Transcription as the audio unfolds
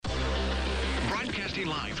Broadcasting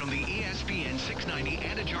live from the ESPN 690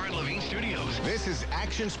 Anajar and Levine studios. This is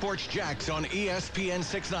Action Sports Jax on ESPN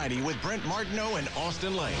 690 with Brent Martineau and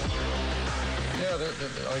Austin Lane. Yeah,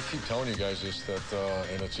 I keep telling you guys this, that,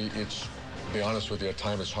 and it's, to be honest with you, at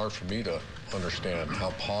times it's hard for me to understand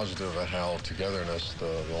how positive and how togetherness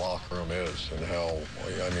the locker room is, and how,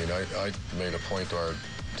 I made a point to our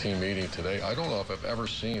team meeting today. I don't know if I've ever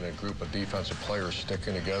seen a group of defensive players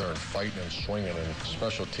sticking together and fighting and swinging, and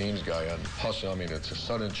special teams guy and hustling. It's a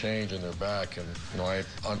sudden change in their back, and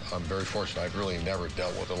I'm very fortunate. I've really never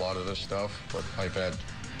dealt with a lot of this stuff, but I've had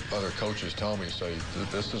other coaches tell me, say,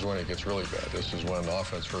 this is when it gets really bad. This is when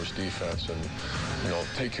offense versus defense, and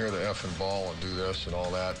take care of the effing ball and do this and all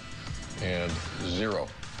that, and zero,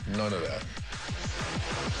 none of that.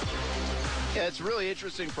 Yeah, it's really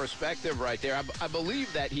interesting perspective right there. I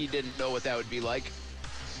believe that he didn't know what that would be like.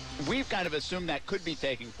 We've kind of assumed that could be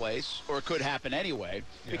taking place, or could happen anyway,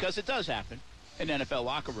 because it does happen in NFL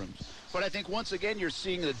locker rooms. But I think once again you're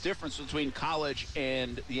seeing the difference between college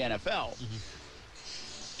and the NFL.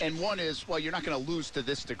 Mm-hmm. And one is, well, you're not going to lose to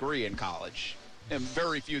this degree in college. And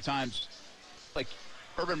very few times, like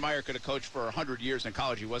Urban Meyer could have coached for 100 years in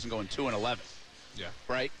college. He wasn't going 2-11. Yeah.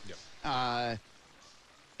 Right? Yep.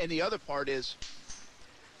 And the other part is,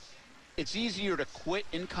 it's easier to quit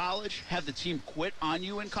in college, have the team quit on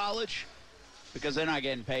you in college, because they're not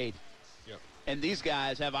getting paid. Yep. And these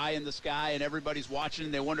guys have eye in the sky, and everybody's watching,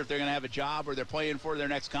 and they wonder if they're going to have a job or they're playing for their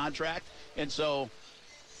next contract. And so,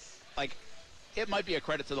 it might be a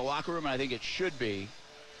credit to the locker room, and I think it should be.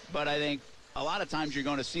 But I think a lot of times you're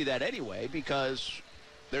going to see that anyway, because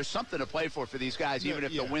there's something to play for these guys, even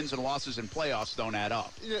if the wins and losses in playoffs don't add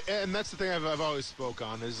up. Yeah, and that's the thing I've always spoke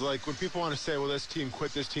on, is like when people want to say, well, this team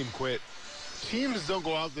quit, teams don't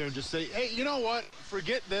go out there and just say, hey, you know what,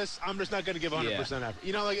 forget this, I'm just not going to give 100% effort.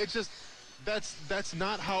 It's just, that's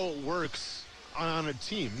not how it works on a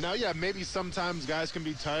team. Now, maybe sometimes guys can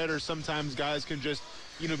be tired, or sometimes guys can just,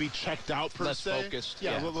 be checked out per se. Less focused.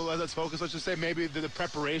 Less focused. Let's just say maybe the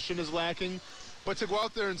preparation is lacking. But to go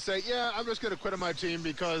out there and say, I'm just going to quit on my team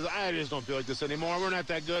because I just don't feel like this anymore. We're not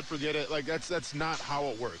that good. Forget it. That's not how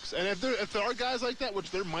it works. And if there are guys like that, which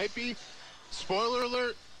there might be, spoiler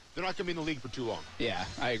alert, they're not going to be in the league for too long. Yeah,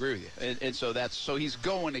 I agree with you. And so he's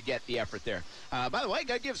going to get the effort there. By the way,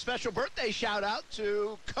 got to give a special birthday shout out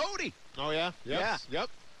to Cody. Oh, yeah? Yes. Yeah. Yep.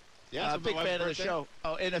 Yeah, big fan of the show.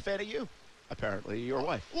 Oh, and a fan of you. Apparently, your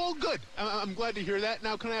wife. Well, good. I'm glad to hear that.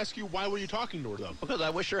 Now, can I ask you, why were you talking to her, though? Because I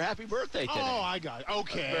wish her happy birthday today. Oh, I got it.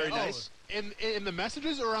 Okay. Very nice. In the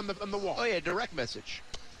messages or on the wall? Oh, yeah, direct message.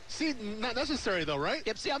 See, not necessary, though, right?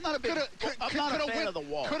 Yep, see, I'm not a fan of the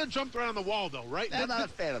wall. Could have jumped right on the wall, though, right? I'm not a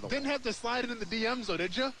fan of the wall. Didn't have to slide it in the DMs, though,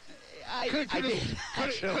 did you? I did.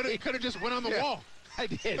 Could have just went on the wall. I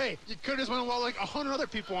did. Hey, you could have just went on the wall like 100 other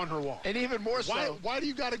people on her wall. And even more so. Why do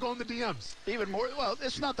you got to go in the DMs? Even more. Well,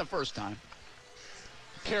 it's not the first time.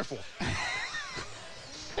 Careful.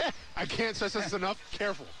 I can't stress this enough.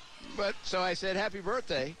 Careful. But so I said, happy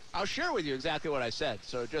birthday. I'll share with you exactly what I said.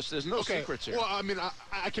 So just there's no secrets here. Well,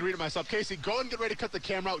 I can read it myself. Casey, go and get ready to cut the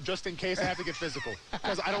camera out just in case I have to get physical.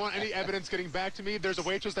 Because I don't want any evidence getting back to me. There's a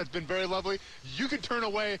waitress that's been very lovely. You can turn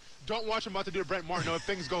away. Don't watch I'm about to do to Brent Martineau if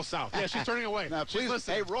things go south. Yeah, she's turning away. Now, please,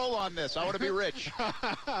 hey, roll on this. I want to be rich. All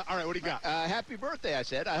right, what do you got? Happy birthday, I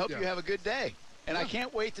said. I hope you have a good day. And I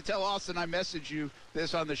can't wait to tell Austin I messaged you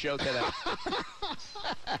this on the show today.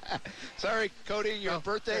 Sorry, Cody, your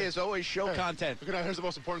birthday is always show content. Here's the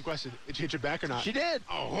most important question. Did she hit your back or not? She did.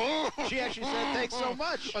 Oh. She actually said, thanks so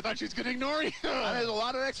much. I thought she was going to ignore you. And there's a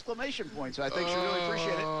lot of exclamation points. I think she really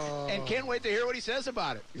appreciate it. And can't wait to hear what he says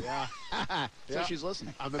about it. Yeah. So she's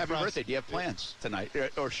listening. Happy birthday. Do you have plans tonight?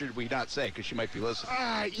 Or should we not say because she might be listening?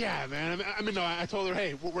 Yeah, man. No, I told her,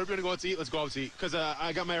 hey, we're going to go out to eat. Let's go out to eat. Because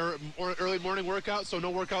I got my early morning workout, so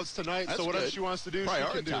no workouts tonight. That's so whatever good. she wants to do, she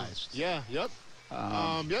can do. Yeah, yep.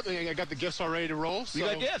 Yep, I got the gifts all ready to roll. So. You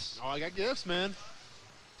got gifts? Oh, I got gifts, man.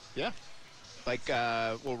 Yeah. Like,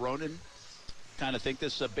 will Ronan kind of think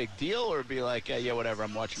this is a big deal, or be like, yeah, whatever,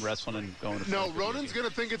 I'm watching wrestling and going to... No, Ronan's going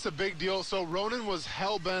to think it's a big deal. So Ronan was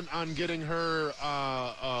hell-bent on getting her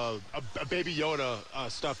a Baby Yoda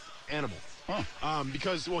stuffed animal. Huh.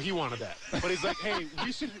 Because, well, he wanted that. But he's like, hey,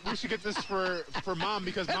 we should get this for Mom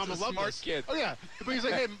because Mom will love this. Kid. Oh, yeah. But he's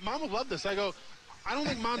like, hey, Mom will love this. I go, I don't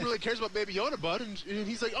think Mom really cares about Baby Yoda, bud. And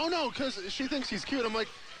he's like, oh, no, because she thinks he's cute. I'm like,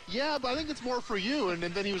 yeah, but I think it's more for you. And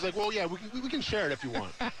then he was like, well, yeah, we can share it if you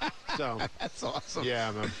want. So that's awesome.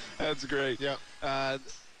 Yeah, man. That's great. Yeah.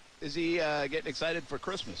 Is he getting excited for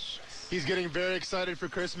Christmas? He's getting very excited for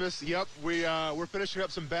Christmas. Yep. We're finishing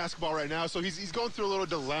up some basketball right now. So he's going through a little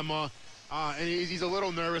dilemma. And he's a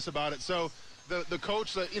little nervous about it. So the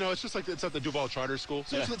coach, it's just like it's at the Duval Charter School.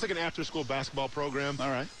 So it's like an after-school basketball program. All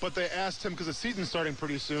right. But they asked him, because the season's starting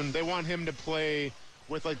pretty soon, they want him to play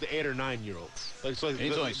with like the 8 or 9 year olds. He's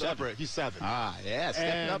only 7. He's 7. Ah, yeah,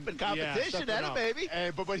 stepping up in competition, baby.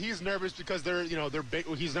 But he's nervous because they're big.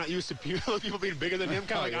 He's not used to people being bigger than him,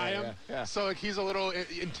 kind of like I am. Yeah. So like he's a little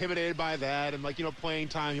intimidated by that, and playing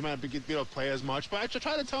time, he might not be able to play as much. But I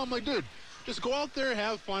try to tell him, like, dude, just go out there,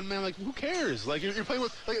 have fun, man. Like, who cares? Like, you're playing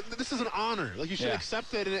with, like, this is an honor. Like, you should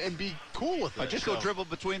accept it and be cool with it. Just go dribble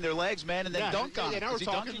between their legs, man, and then dunk on him. Now Is he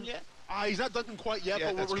dunking yet? He's not dunking quite yet,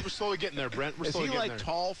 but we're slowly getting there, Brent. Is he, like,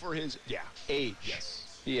 tall for his age? Yes.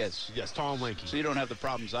 He is. Yes, tall and lanky. So you don't have the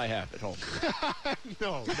problems I have at home.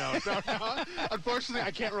 No. Unfortunately,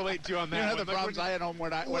 I can't relate to you on that. You don't have the problems I had at home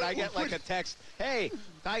when I get like a text, hey,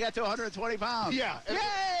 I got to 120 pounds. Yeah.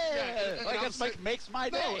 Like makes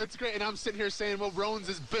my day. No, it's great. And I'm sitting here saying, well, Rones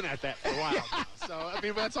has been at that for a while now. So, I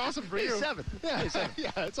mean, that's awesome for you. He's 7. Yeah,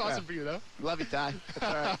 it's awesome for you, though. Love you, Ty. It's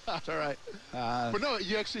all right. It's all right. But no,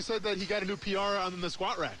 you actually said that he got a new PR on the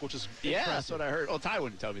squat rack, which is impressive. That's what I heard. Well, Ty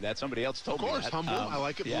wouldn't tell me that. Somebody else told me that. Of course, humble. I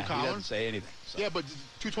like it. Blue collar. He doesn't say anything. So. Yeah, but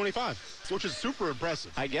 225, which is super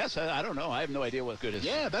impressive. I guess. I don't know. I have no idea what good is.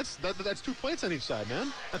 Yeah, that's 2 plates on each side,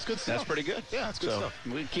 man. That's good stuff. That's pretty good. Yeah, that's good stuff.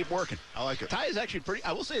 We keep working. I like it. Ty is actually pretty.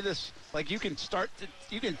 I will say this. Like, you can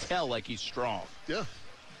tell, like, he's strong. Yeah.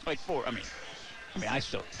 Like, I mean, I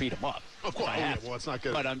still beat him up. Of course. Well, it's not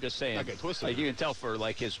good. But I'm just saying. Not get twisted. Like, you can tell for,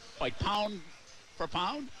 like, his, like, pound for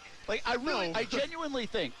pound. Like, I genuinely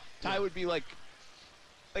think Ty would be, like,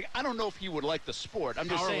 I don't know if he would like the sport. I'm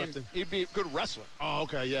just saying he'd be a good wrestler. Oh,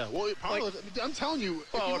 okay, yeah. Well, I'm telling you,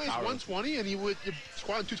 if he weighs 120 and you're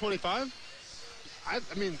squatting 225, I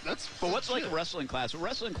mean, that's... But what's like a wrestling class? A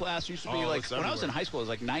wrestling class used to be like, when I was in high school, it was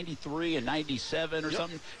like 93 and 97 or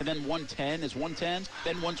something, and then 110 is 110,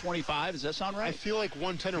 then 125. Does that sound right? I feel like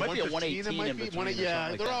 110 or 115 it might be.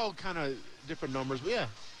 Yeah, they're all kind of different numbers, but yeah.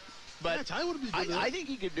 But I think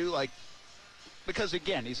he could do, like, because,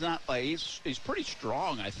 again, he's not, like, he's pretty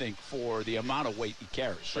strong, I think, for the amount of weight he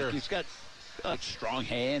carries. Sure. Like, he's got, like, strong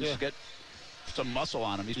hands. He's got some muscle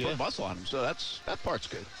on him. He's put muscle on him, so that part's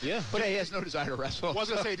good. Yeah. But he has no desire to wrestle. I was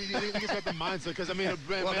going to say, do you think he's got the mindset? Because, I mean,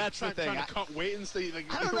 that's the thing. Trying to cut weight and stuff.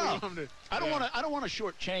 Like, I don't know. I don't want to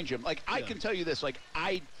shortchange him. Like, I can tell you this. Like,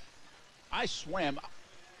 I swam.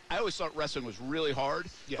 I always thought wrestling was really hard,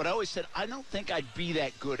 but I always said, I don't think I'd be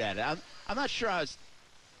that good at it. I'm not sure I was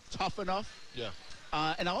tough enough. Yeah.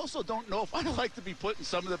 And I also don't know if I'd like to be put in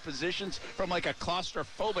some of the positions from, like, a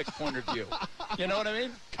claustrophobic point of view. You know what I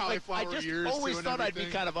mean? Cauliflower ears, I just always thought I'd be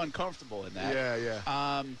kind of uncomfortable in that.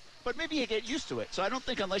 Yeah. But maybe you get used to it. So I don't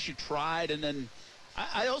think unless you tried, and then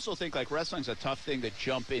I also think, like, wrestling's a tough thing to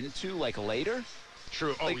jump into, like, later.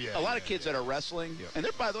 True. Like, a lot of kids that are wrestling, and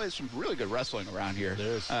there, by the way, there's some really good wrestling around here.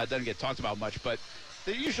 There is. Doesn't get talked about much, but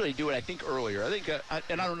they usually do it, I think, earlier. I think,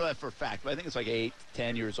 and I don't know that for a fact, but I think it's like 8,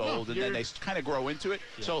 10 years old, and then they kind of grow into it.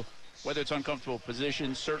 Yeah. So whether it's uncomfortable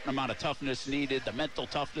positions, certain amount of toughness needed, the mental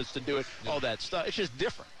toughness to do it, all that stuff, it's just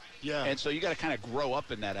different. Yeah. And so you got to kind of grow up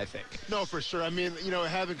in that, I think. No, for sure. I mean,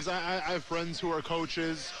 because I have friends who are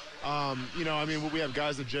coaches. I mean, we have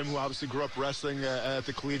guys in the gym who obviously grew up wrestling at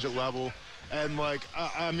the collegiate level. And, like,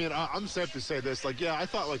 I mean, I'm safe to say this. Like, yeah, I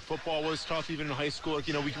thought, like, football was tough even in high school. Like,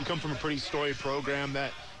 we can come from a pretty storied program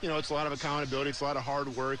that, it's a lot of accountability. It's a lot of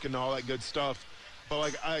hard work and all that good stuff. But,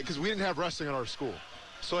 like, because we didn't have wrestling at our school.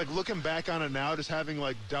 So, like, looking back on it now, just having,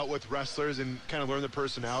 like, dealt with wrestlers and kind of learned their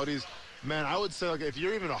personalities, man, I would say, like, if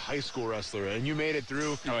you're even a high school wrestler and you made it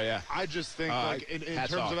through, I just think, like, in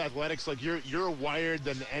terms of athletics, like, you're wired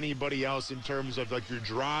than anybody else in terms of, like, your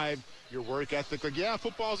drive, your work ethic. Like, yeah,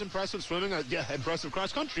 football's impressive, swimming, impressive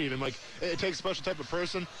cross country even. Like, it takes a special type of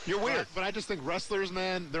person. You're weird. But I just think wrestlers,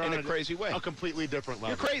 man, they're in on a crazy way. A completely different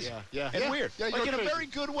level. You're crazy. Yeah. And weird. Yeah, like, in crazy. a very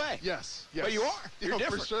good way. Yes. But you are. You're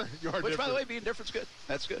different. For sure. You are Which, different. by the way, being different's good.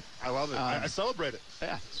 That's good. I love it. I celebrate it.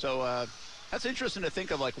 Yeah. So, that's interesting to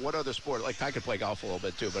think of, like, what other sport. Like, I could play golf a little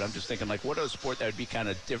bit, too, but I'm just thinking, like, what other sport that would be kind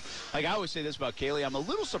of different. Like, I always say this about Kaylee. I'm a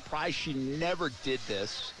little surprised she never did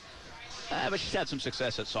this. But she's had some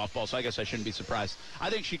success at softball, so I guess I shouldn't be surprised. I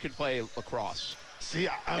think she could play lacrosse. See,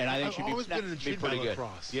 I've always been intrigued by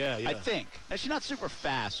lacrosse. Yeah. I think. Now, she's not super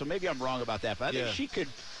fast, so maybe I'm wrong about that, but I think she could.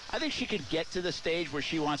 I think she could get to the stage where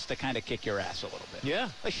she wants to kind of kick your ass a little bit. Yeah.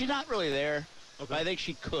 Like, she's not really there, but I think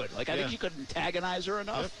she could. Like, I think she could antagonize her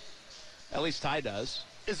enough. Yep. At least Ty does.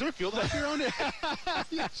 Is there a field hockey around it?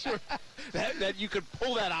 Yeah, sure. That you could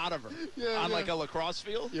pull that out of her on like a lacrosse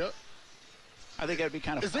field? Yep. I think that'd be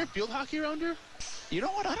kind of Is there field hockey around here? You know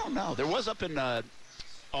what? I don't know. There was up in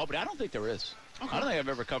Albany. I don't think there is. I don't think I've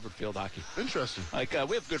ever covered field hockey. Interesting. Like,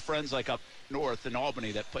 we have good friends like up north in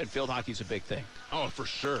Albany that play, and field hockey's a big thing. Oh, for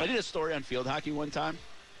sure. I did a story on field hockey one time,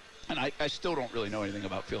 and I still don't really know anything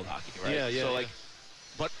about field hockey, right? Yeah. So, like,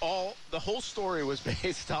 but the whole story was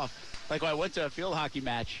based off, like, I went to a field hockey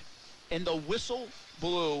match, and the whistle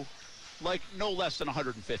blew like no less than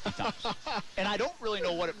 150 times. And I don't really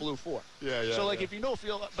know what it blew for. Yeah. So, like, if you know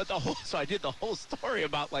field, but so I did the whole story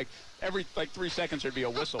about, like, every, 3 seconds there'd be a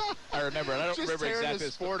whistle. I remember, and I don't Just remember exactly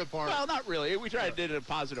the sport apart. Well, not really. We tried to do it in a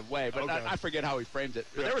positive way, but Okay. I forget how he framed it.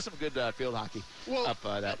 But there was some good field hockey up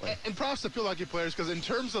that way. And props to field hockey players, because in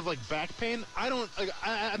terms of, like, back pain, I don't, like,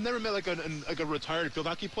 I've never met, like, a retired field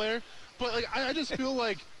hockey player, but, like, I just feel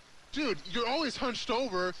like, dude, you're always hunched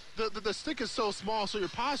over. The stick is so small, so your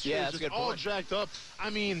posture is just all jacked up. I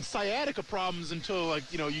mean, sciatica problems until, like,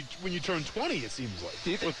 when you turn 20, it seems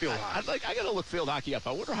like, with field hockey. I got to look field hockey up.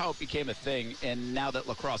 I wonder how it became a thing, and now that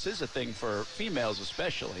lacrosse is a thing for females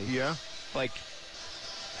especially. Yeah. Like,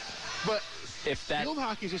 but if that field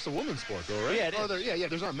hockey is just a women's sport, though, right? Yeah, it is. Yeah,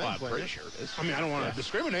 there's not men I'm playing. pretty sure it is. I mean, I don't want to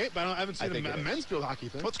discriminate, but I haven't seen think a men's field hockey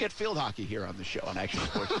thing. Let's get field hockey here on the show on Action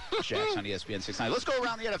Sports Jacks on ESPN 690. Let's go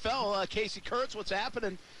around the NFL. Casey Kurtz, what's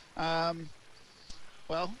happening?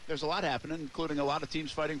 Well, there's a lot happening, including a lot of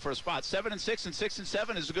teams fighting for a spot. 7-6 and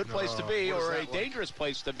 6-7 is a good place to be, or a dangerous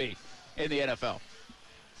place to be in the NFL.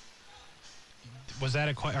 Was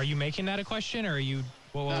that are you making that a question, or are you?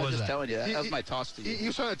 What was just that? telling you. That was my toss to you. He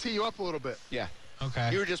was trying to tee you up a little bit. Yeah.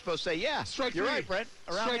 Okay. You were just supposed to say, yeah. Strike You're three. right, Brent.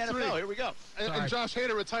 Around Strike the NFL. three. Here we go. And Josh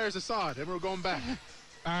Hader retires Assad, and we're going back.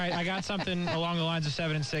 All right, I got something along the lines of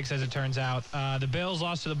 7-6, as it turns out. The Bills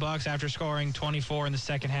lost to the Bucs after scoring 24 in the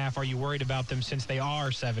second half. Are you worried about them since they are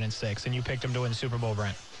 7-6, and you picked them to win the Super Bowl,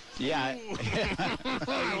 Brent? Yeah.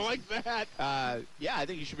 I like that. Yeah, I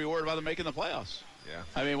think you should be worried about them making the playoffs. Yeah.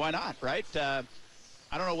 I mean, why not, right?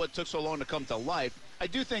 I don't know what took so long to come to life. I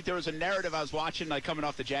do think there was a narrative I was watching, like, coming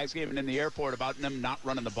off the Jags game and in the airport about them not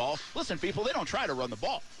running the ball. Listen, people, they don't try to run the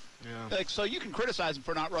ball. Yeah. Like, so you can criticize them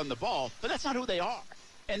for not running the ball, but that's not who they are.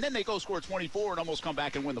 And then they go score 24 and almost come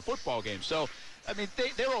back and win the football game. So, I mean,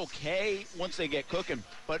 they're okay once they get cooking.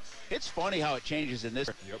 But it's funny how it changes in this,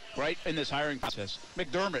 right, in this hiring process.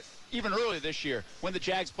 McDermott, even earlier this year, when the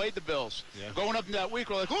Jags played the Bills, going up in that week,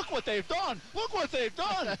 we're like, look what they've done. Look what they've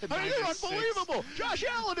done. I mean, they're unbelievable. Josh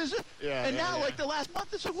Allen is it. And now, like, the last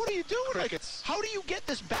month, it's like, what are you doing? Crickets. Like, how do you get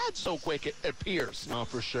this bad so quick, it appears? No,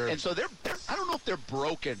 for sure. And so they're I don't know if they're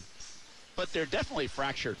broken, but they're definitely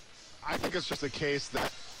fractured. I think it's just a case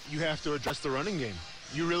that you have to address the running game.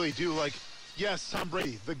 You really do. Like, yes, Tom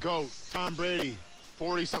Brady, the GOAT. Tom Brady,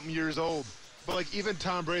 40-something years old. But, like, even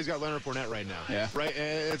Tom Brady's got Leonard Fournette right now. Yeah. Right?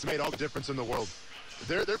 And it's made all the difference in the world.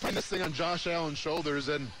 They're putting this thing on Josh Allen's shoulders,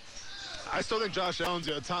 and I still think Josh Allen's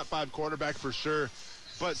a top 5 quarterback for sure.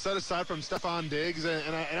 But set aside from Stephon Diggs,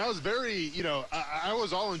 and I was very, I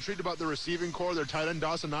was all intrigued about the receiving core. Their tight end,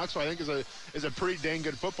 Dawson Knox, who I think is a pretty dang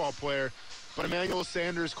good football player. But Emmanuel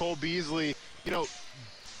Sanders, Cole Beasley,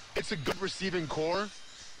 it's a good receiving core,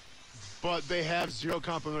 but they have zero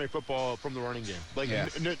complimentary football from the running game. Like,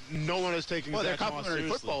 no one is taking their Zach Moss complimentary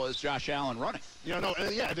seriously. football is Josh Allen running.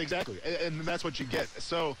 Yeah, exactly. And that's what you get.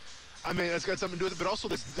 So, I mean, it's got something to do with it, but also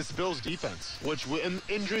this Bills defense, and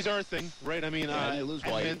injuries are a thing, right? I mean, they lose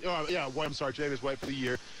White. White, I'm sorry, James White for the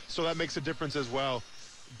year. So that makes a difference as well.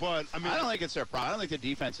 But, I mean, I don't think it's their problem. I don't think the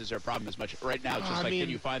defense is their problem as much. Right now, it's just can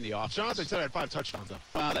you find the offense? Jonathan said I had 5 toucouchdowns, though.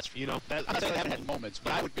 That's, I'm not saying they haven't had moments,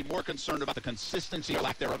 but I would be more concerned about the consistency or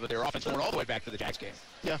lack thereof of their offense going all the way back to the Jags game.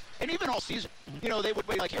 Yeah. And even all season. They would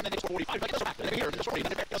wait like here, and then they score 45, like, back, and then here, and then score 40,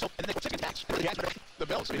 and then they put 6 attacks. The Jags better the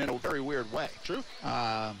Bills, in a very weird way. True.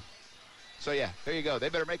 So, yeah, there you go. They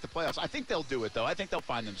better make the playoffs. I think they'll do it, though. I think they'll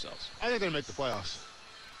find themselves. I think they'll make the playoffs.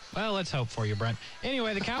 Well, let's hope for you, Brent.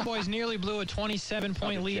 Anyway, the Cowboys nearly blew a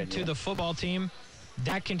 27-point lead to the football team.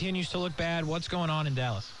 Dak continues to look bad. What's going on in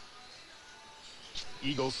Dallas?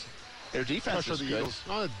 Eagles. Their defense is good. Eagles.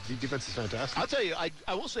 Oh, the defense is fantastic. I'll tell you,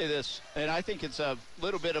 I will say this, and I think it's a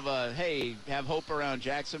little bit of a, hey, have hope around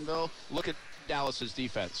Jacksonville. Look at Dallas's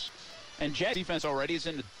defense. And Jags' defense already is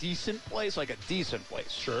in a decent place, like a decent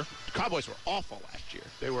place. Sure. The Cowboys were awful last year.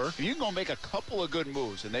 They were. If you can go make a couple of good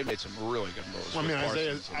moves, and they've made some really good moves. Well, I mean,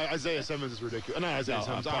 Isaiah Simmons is ridiculous. Not Isaiah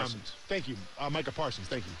Simmons. Parsons. Thank you. Micah Parsons,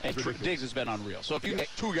 thank you. And Diggs has been unreal. So if you get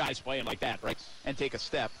 2 guys playing like that, right, and take a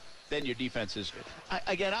step, then your defense is good.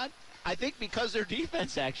 I think because their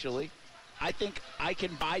defense, actually, I think I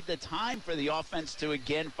can bide the time for the offense to,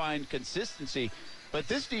 again, find consistency. But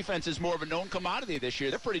this defense is more of a known commodity this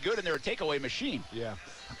year. They're pretty good, and they're a takeaway machine. Yeah.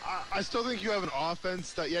 I still think you have an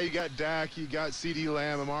offense that, you got Dak, you got CeeDee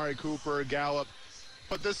Lamb, Amari Cooper, Gallup.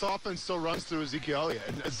 But this offense still runs through Ezekiel Elliott.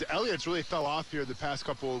 And Elliott's really fell off here the past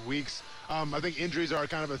couple of weeks. I think injuries are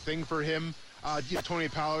kind of a thing for him. Tony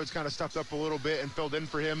Pollard's kind of stepped up a little bit and filled in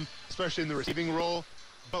for him, especially in the receiving role.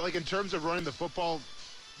 But, like, in terms of running the football,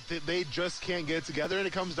 they just can't get it together, and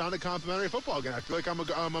it comes down to complimentary football again. I feel like I'm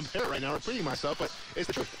a parrot right now repeating myself, but it's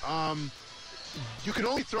the truth. You can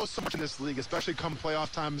only throw so much in this league, especially come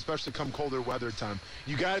playoff time, especially come colder weather time.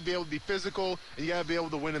 You got to be able to be physical, and you got to be able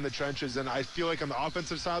to win in the trenches. And I feel like on the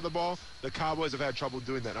offensive side of the ball, the Cowboys have had trouble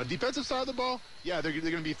doing that. On the defensive side of the ball, yeah, they're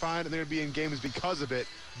going to be fine, and they're going to be in games because of it.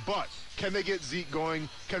 But can they get Zeke going?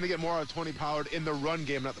 Can they get more out of Tony Pollard in the run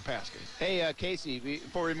game, not the pass game? Hey, Casey,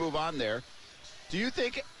 before we move on there, do you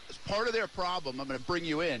think part of their problem, I'm going to bring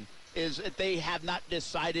you in, is that they have not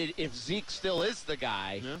decided if Zeke still is the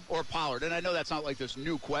guy or Pollard? And I know that's not like this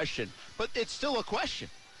new question, but it's still a question.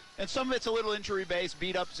 And some of it's a little injury-based,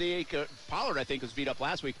 beat up Zeke. Pollard, I think, was beat up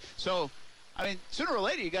last week. So, I mean, sooner or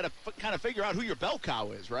later, you got to kind of figure out who your bell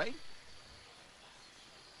cow is, right?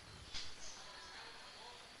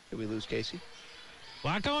 Did we lose Casey? A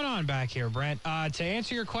lot going on back here, Brent. To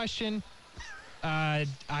answer your question, I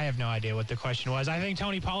have no idea what the question was. I think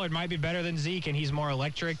Tony Pollard might be better than Zeke, and he's more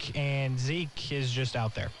electric, and Zeke is just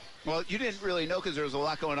out there. Well, you didn't really know because there was a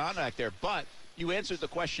lot going on back there, but you answered the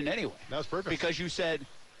question anyway. That was perfect. Because you said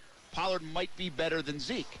Pollard might be better than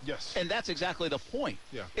Zeke. Yes. And that's exactly the point.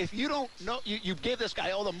 Yeah. If you don't know, you gave this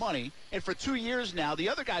guy all the money, and for 2 years now, the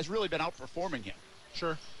other guy's really been outperforming him.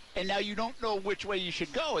 Sure. And now you don't know which way you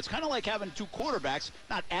should go. It's kind of like having two quarterbacks,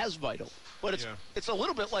 not as vital. But it's a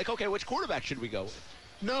little bit like, okay, which quarterback should we go with?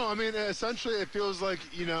 No, I mean, essentially it feels like,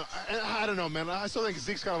 I don't know, man. I still think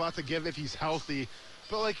Zeke's got a lot to give if he's healthy.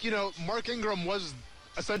 But, like, Mark Ingram was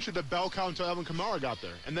essentially the bell cow until Alvin Kamara got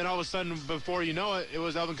there. And then all of a sudden, before you know it, it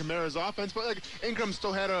was Alvin Kamara's offense. But, like, Ingram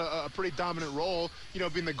still had a pretty dominant role,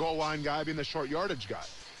 being the goal line guy, being the short yardage guy.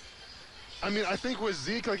 I mean, I think with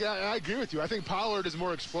Zeke, like, I agree with you. I think Pollard is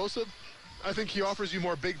more explosive. I think he offers you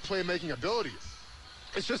more big playmaking ability.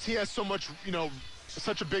 It's just he has so much,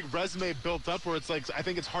 such a big resume built up where it's like, I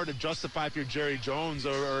think it's hard to justify if you're Jerry Jones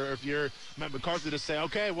or if you're Matt McCarthy to say,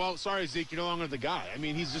 okay, well, sorry, Zeke, you're no longer the guy. I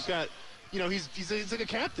mean, he's just got, he's like a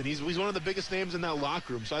captain. He's one of the biggest names in that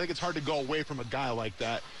locker room. So I think it's hard to go away from a guy like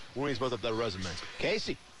that when he's built up that resume.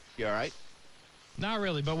 Casey, you all right? Not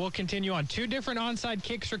really, but we'll continue on. 2 different onside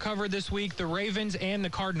kicks recovered this week, the Ravens and the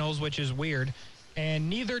Cardinals, which is weird. And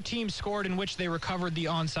neither team scored in which they recovered the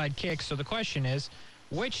onside kicks. So the question is,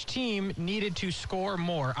 which team needed to score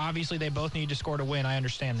more? Obviously, they both need to score to win. I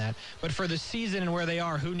understand that. But for the season and where they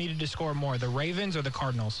are, who needed to score more, the Ravens or the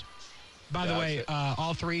Cardinals? By the way,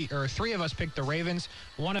 three of us picked the Ravens.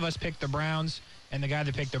 One of us picked the Browns, and the guy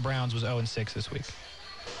that picked the Browns was 0-6 this week.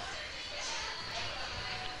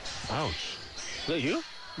 Ouch. Is that you?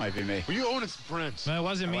 Might be me. Well, you own it's Brent. No, it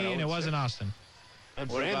wasn't me, and it wasn't Austin. And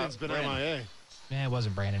What Brandon's about been Brandon? MIA. Yeah, it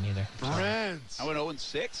wasn't Brandon either. Brent. I went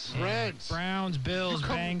 0-6. Brent. Browns, Bills,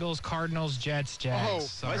 Bengals, Cardinals, Jets,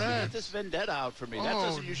 Jags. Why does he Brent. get this vendetta out for me? That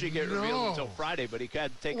doesn't usually get revealed until Friday, but he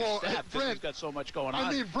had to take a stab because he's got so much going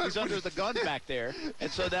on. Brent, He's under the gun back there,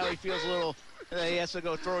 and so now he feels a little, he has to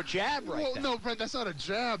go throw a jab right now. No, Brent, that's not a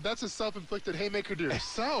jab. That's a self-inflicted haymaker to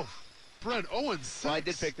yourself. Brent, 0-6. Well, I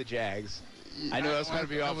did pick the Jags. I knew I was going to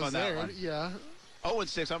be off on that one. Yeah.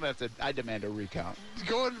 0-6, I'm going to have to, I demand a recount.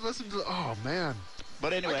 Go and listen to, oh, man.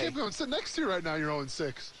 But I anyway, can't believe I'm sitting next to you right now. You're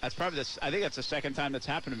 0-6. that's probably I think that's the second time that's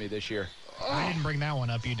happened to me this year. I didn't bring that one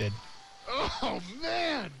up. You did. Oh,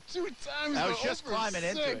 man. 2 times. I was just climbing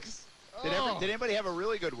into it. Did anybody have a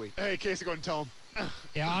really good week? Hey, Casey, go and tell him.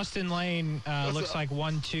 Yeah, Austin Lane looks like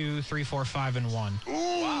 1, 2, 3, 4, 5, and 1.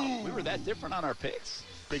 Wow, we were that different on our picks.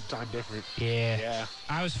 Big time different. Yeah.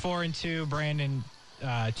 I was 4-2. Brandon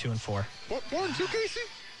 2-4. 4-2, Casey?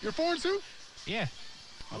 You're 4-2? Yeah.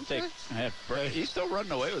 I'll take. He's still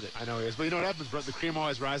running away with it. I know he is, but you know what happens, Brett? The cream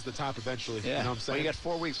always rises to the top eventually. Yeah. You know what I'm saying? Well, you got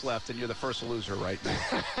 4 weeks left, and you're the first loser right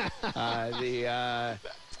now.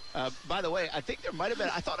 By the way, I think there might have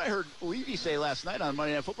been. I thought I heard Levy say last night on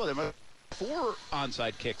Monday Night Football there might have been 4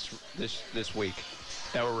 onside kicks this week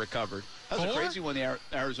that were recovered. That was a crazy one the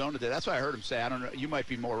Arizona did. That's what I heard him say. I don't know. You might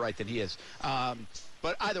be more right than he is.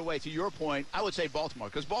 But either way, to your point, I would say Baltimore,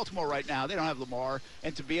 because Baltimore right now, they don't have Lamar,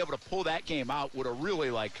 and to be able to pull that game out would have really,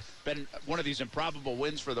 been one of these improbable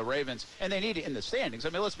wins for the Ravens, and they need it in the standings. I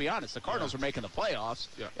mean, let's be honest, the Cardinals are making the playoffs.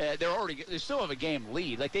 Yeah. They still have a game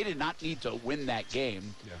lead. They did not need to win that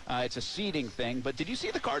game. Yeah. It's a seeding thing. But did you see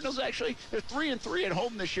the Cardinals actually? They're 3-3 at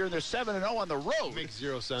home this year, and they're 7-0 on the road. Makes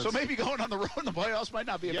 0 sense. So maybe going on the road in the playoffs might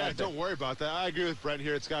not be a bad thing. Don't worry about that. I agree with Brent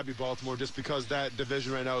here. It's got to be Baltimore just because that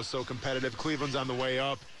division right now is so competitive. Cleveland's on the way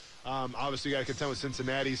up. Obviously, you got to contend with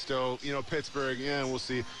Cincinnati still. Pittsburgh, yeah, we'll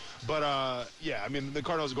see. But, yeah, I mean, the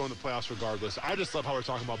Cardinals are going to the playoffs regardless. I just love how we're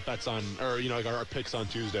talking about bets on, or, like our picks on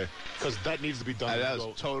Tuesday, because that needs to be done. That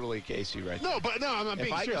was totally Casey right there. No, I'm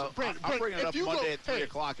being serious. Brent, I'm bringing it up Monday at 3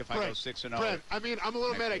 o'clock if I go 6-0. Brent, I mean, I'm a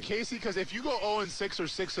little mad at Casey, because if you go 0-6 or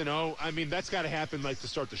 6-0, I mean, that's got to happen, to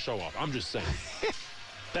start the show off. I'm just saying.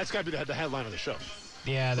 That's got to be the headline of the show.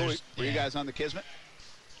 Yeah, Were you guys on the Kismet?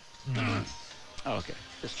 No. Oh, okay.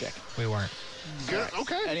 Just checking. We weren't. Good. Right.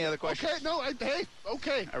 Okay. Any other questions? Okay. No.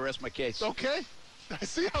 Okay. I rest my case. Okay. I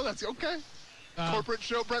see how that's okay. Corporate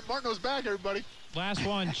show. Brent Martineau's back, everybody. Last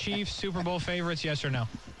one. Chiefs Super Bowl favorites, yes or no?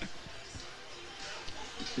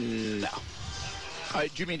 No. Do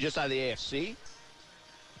you mean just out of the AFC?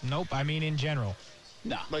 Nope. I mean in general.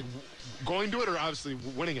 No. Like going to it or obviously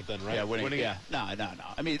winning it then, right? Yeah, winning it. No.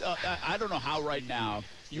 I mean, I don't know how right now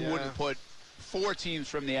you wouldn't put 4 teams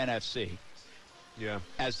from the NFC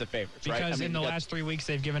as the favorites, because right? Because in the last 3 weeks,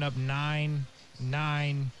 they've given up 9,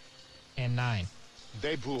 9, and 9.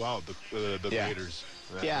 They blew out the Raiders.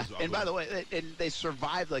 Yeah, and by the way, they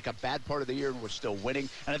survived like a bad part of the year and were still winning.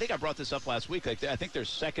 And I think I brought this up last week. I think they're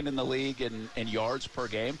second in the league in yards per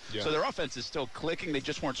game. Yeah. So their offense is still clicking. They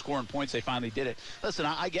just weren't scoring points. They finally did it. Listen,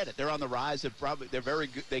 I get it. They're on the rise. They're very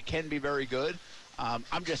good. They can be very good.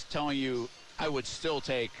 I'm just telling you, I would still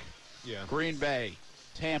take Green Bay,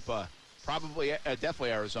 Tampa, probably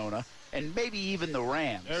definitely Arizona, and maybe even the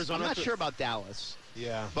Rams. I'm not sure about Dallas.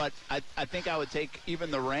 Yeah. But I think I would take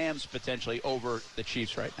even the Rams potentially over the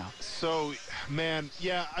Chiefs right now. So, man,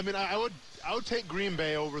 yeah, I mean, I would take Green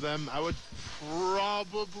Bay over them. I would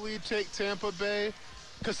probably take Tampa Bay.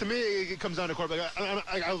 Because to me, it comes down to quarterback.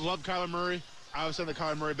 I love Kyler Murray. I was on the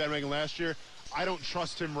Kyler Murray bandwagon last year. I don't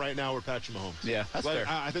trust him right now with Patrick Mahomes. Yeah, that's fair.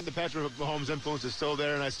 I think the Patrick Mahomes influence is still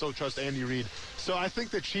there, and I still trust Andy Reid. So I think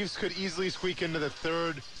the Chiefs could easily squeak into the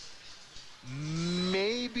third,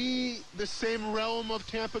 maybe the same realm of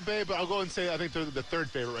Tampa Bay, but I'll go and say I think they're the third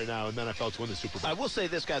favorite right now in the NFL to win the Super Bowl. I will say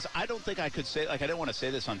this, guys. I don't think I could say, I didn't want to say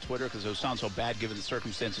this on Twitter because it would sound so bad given the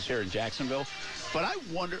circumstances here in Jacksonville, but I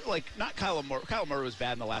wonder, not Kyler Murray. Kyler Murray was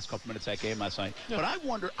bad in the last couple minutes of that game last night, but I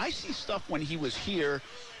wonder, I see stuff when he was here,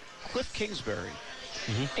 Cliff Kingsbury,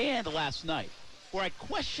 and last night, where I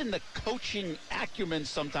question the coaching acumen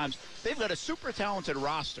sometimes. They've got a super talented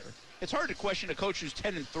roster. It's hard to question a coach who's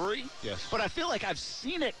 10-3. Yes. But I feel like I've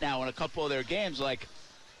seen it now in a couple of their games. Like,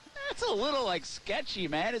 that's a little, sketchy,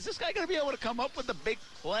 man. Is this guy going to be able to come up with the big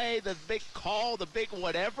play, the big call, the big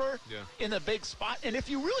whatever in the big spot? And if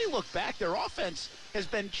you really look back, their offense has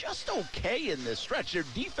been just okay in this stretch. Their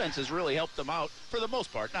defense has really helped them out for the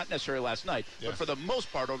most part. Not necessarily last night, but for the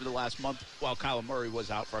most part over the last month while Kyler Murray was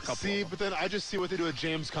out for a couple of them. But then I just see what they do with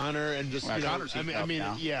James Conner and just,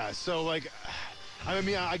 yeah. So,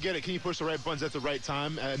 I get it. Can you push the right buttons at the right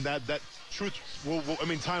time? And that truth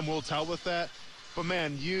time will tell with that. But,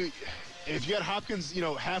 man, if you got Hopkins,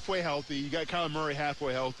 halfway healthy, you got Kyler Murray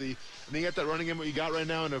halfway healthy, and then you got that running game what you got right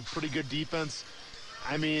now and a pretty good defense,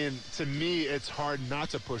 I mean, to me, it's hard not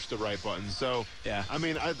to push the right buttons. So, I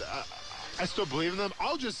mean, I still believe in them.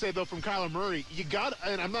 I'll just say, though, from Kyler Murray,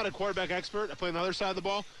 and I'm not a quarterback expert. I play on the other side of the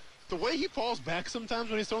ball. The way he falls back sometimes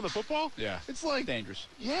when he's throwing the football, it's like dangerous.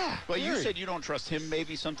 Yeah. Well, you said you don't trust him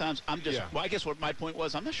maybe sometimes. Well, I guess what my point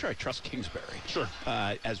was, I'm not sure I trust Kingsbury. Sure.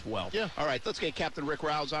 As well. Yeah. All right, let's get Captain Rick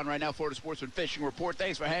Rouse on right now, Florida Sportsman Fishing Report.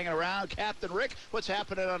 Thanks for hanging around, Captain Rick. What's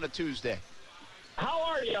happening on a Tuesday? How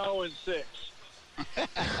are you 0-6?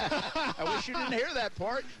 I wish you didn't hear that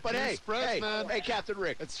part, but hey, Captain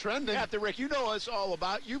Rick. It's trending. Captain Rick, you know what it's all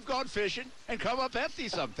about. You've gone fishing and come up empty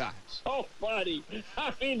sometimes. Oh, buddy.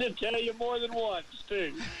 I mean to tell you more than once,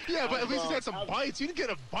 too. Yeah, but at least you got some bites. You didn't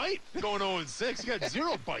get a bite going 0-6. You got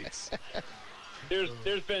 0 bites. There's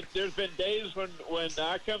been days when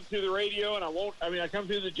I come through the radio and I come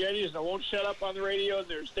through the jetties and I won't shut up on the radio, and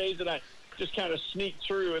there's days that I just kind of sneak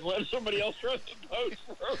through and let somebody else run the boat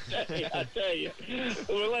for a day, I tell you.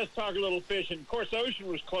 Well, let's talk a little fishing. Of course, the ocean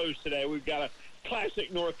was closed today. We've got a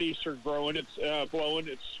classic northeaster growing. It's blowing.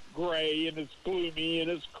 It's gray, and it's gloomy, and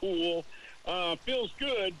it's cool. Feels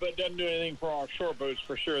good, but doesn't do anything for our shore boats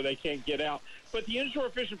for sure. They can't get out. But the inshore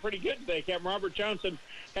fishing pretty good today. Captain Robert Johnson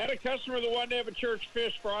had a customer that wanted to have a church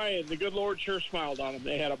fish fry, and the good Lord sure smiled on him.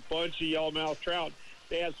 They had a bunch of yellowmouth trout.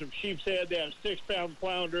 They had some sheep's head. They had a 6-pound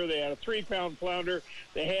flounder. They had a 3-pound flounder.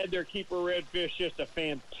 They had their keeper redfish. Just a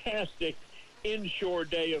fantastic inshore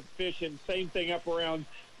day of fishing. Same thing up around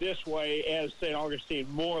this way as St. Augustine.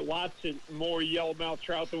 Lots of more yellowmouth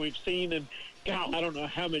trout than we've seen. And, God, I don't know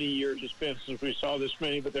how many years it's been since we saw this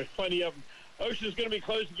many, but there's plenty of them. Ocean's going to be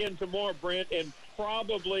closed again tomorrow, Brent, and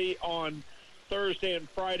probably on Thursday and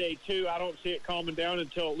Friday, too. I don't see it calming down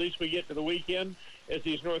until at least we get to the weekend, as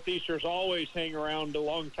these Northeasters always hang around a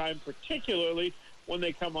long time, particularly when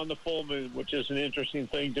they come on the full moon, which is an interesting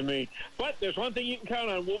thing to me. But there's one thing you can count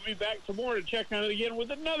on. We'll be back tomorrow to check on it again with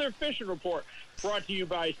another fishing report brought to you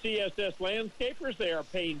by CSS Landscapers. They are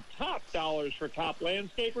paying top dollars for top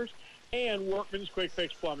landscapers, and Workman's Quick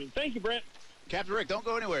Fix Plumbing. Thank you, Brent. Captain Rick, don't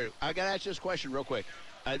go anywhere. I got to ask you this question real quick.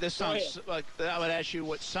 This sounds like I would ask you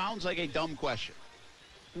what sounds like a dumb question.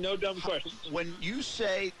 No dumb questions. When you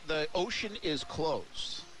say the ocean is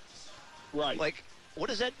closed, right? Like, what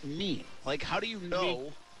does that mean? Like, how do you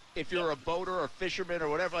know if you're a boater or a fisherman or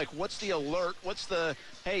whatever? Like, what's the alert? What's the,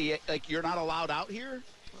 hey, like, you're not allowed out here?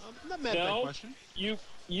 Not mad at that question.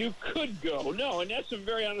 You could go. No, and that's a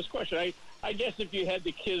very honest question. I guess if you had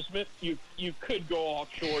the Kismet, you could go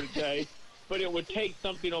offshore today, but it would take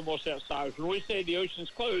something almost that size. When we say the ocean's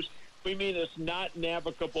closed, we mean it's not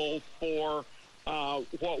navigable for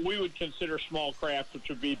what we would consider small craft, which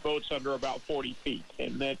would be boats under about 40 feet.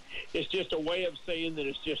 And that it's just a way of saying that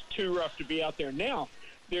it's just too rough to be out there. Now,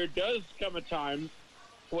 there does come a time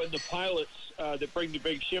when the pilots that bring the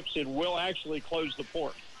big ships in will actually close the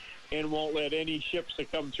port and won't let any ships that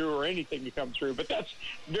come through or anything to come through. But that's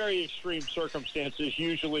very extreme circumstances,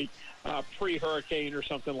 usually pre-hurricane or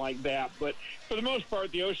something like that. But for the most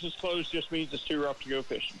part, the ocean's closed just means it's too rough to go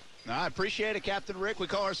fishing. I appreciate it, Captain Rick. We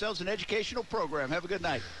call ourselves an educational program. Have a good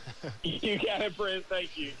night. You got it, Brent.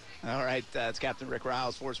 Thank you. All right, it's Captain Rick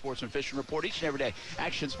Riles for Sportsman Fishing Report each and every day.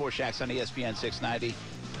 Action Sports Shacks on ESPN 690.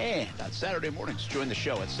 And on Saturday mornings, join the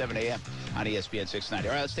show at 7 a.m. on ESPN 690.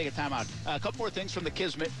 All right, let's take a time out. A couple more things from the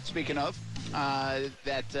Kismet, speaking of,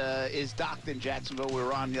 that is docked in Jacksonville. We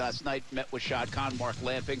were on last night, met with Shad Khan, Mark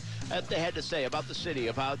Lamping. What they had to say about the city,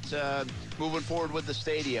 about moving forward with the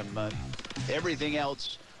stadium, everything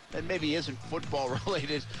else that maybe isn't football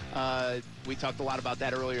related. We talked a lot about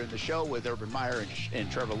that earlier in the show with Urban Meyer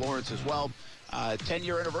and Trevor Lawrence as well.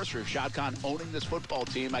 10-year anniversary of Shad Khan owning this football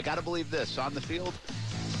team. I got to believe this. On the field,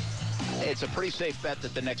 it's a pretty safe bet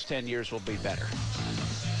that the next 10 years will be better.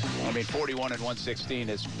 I mean, 41-116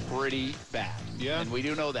 is pretty bad. Yeah. And we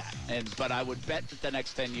do know that. But I would bet that the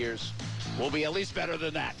next 10 years will be at least better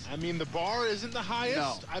than that. I mean, the bar isn't the highest.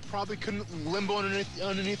 No. I probably couldn't limbo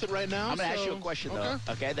underneath it right now. I'm going to ask you a question, though,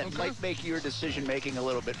 okay? That might make your decision-making a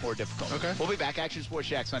little bit more difficult. Okay. We'll be back. Action Sports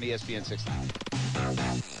Shacks on ESPN 690.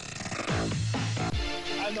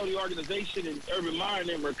 I know the organization and Urban Meyer and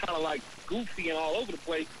them are kind of like goofy and all over the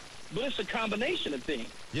place, but it's a combination of things.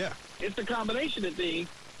 Yeah. It's a combination of things,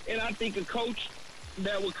 and I think a coach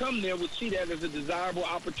that would come there would see that as a desirable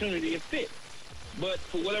opportunity and fit. But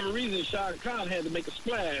for whatever reason, Shad Khan had to make a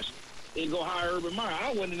splash and go hire Urban Meyer.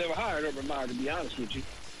 I wouldn't have never hired Urban Meyer, to be honest with you.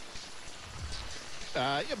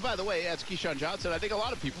 Yeah, by the way, that's Keyshawn Johnson. I think a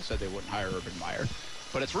lot of people said they wouldn't hire Urban Meyer,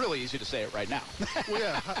 but it's really easy to say it right now. Well,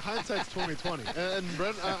 yeah, hindsight's 20/20. And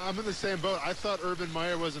Brent, I'm in the same boat. I thought Urban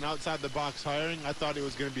Meyer was an outside-the-box hiring. I thought it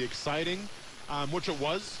was going to be exciting, which it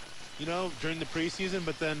was, during the preseason.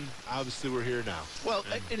 But then, obviously, we're here now. Well,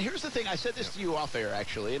 and here's the thing. I said this to you off air,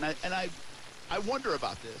 actually, and I wonder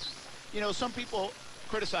about this. Some people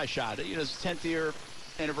criticize Shad. It's the 10th year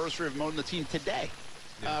anniversary of owning the team today,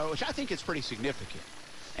 which I think is pretty significant.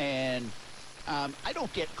 And I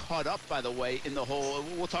don't get caught up, by the way, in the whole,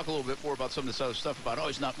 we'll talk a little bit more about some of this other stuff about,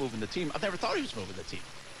 he's not moving the team. I've never thought he was moving the team.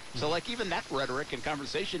 So, like, even that rhetoric and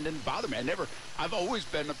conversation didn't bother me. I've always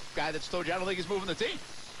been a guy that's told you I don't think he's moving the team.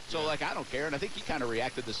 So, like, I don't care. And I think he kind of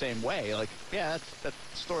reacted the same way. Like, yeah, that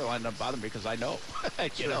storyline doesn't bother me because I know.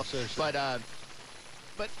 Sure.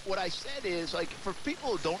 But what I said is, like, for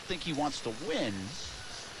people who don't think he wants to win,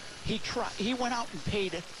 he went out and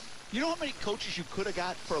paid. You know how many coaches you could have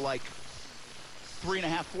got for, like,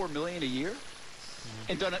 $3.5-4 million a year,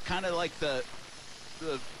 and done it kind of like the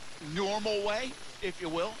normal way, if you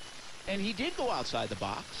will. And he did go outside the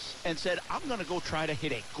box and said, I'm going to go try to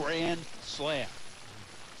hit a grand slam.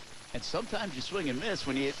 And sometimes you swing and miss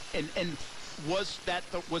when you and was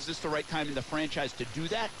this the right time in the franchise to do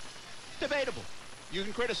that? Debatable. You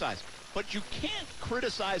can criticize, but you can't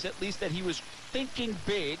criticize at least that he was thinking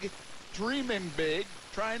big, dreaming big,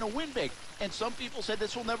 trying to win big. And some people said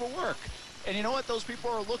this will never work. And you know what? Those people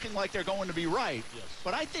are looking like they're going to be right. Yes.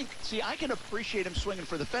 But I think, I can appreciate him swinging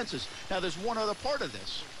for the fences. Now, there's one other part of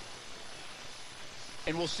this.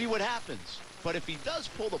 And we'll see what happens. But if he does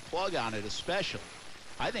pull the plug on it especially,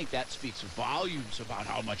 I think that speaks volumes about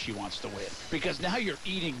how much he wants to win. Because now you're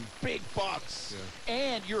eating big bucks. Yeah.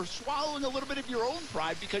 And you're swallowing a little bit of your own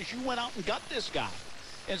pride because you went out and got this guy.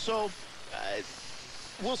 And so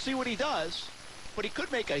we'll see what he does. But he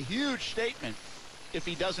could make a huge statement if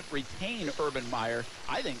he doesn't retain Urban Meyer,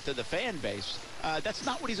 I think to the fan base, that's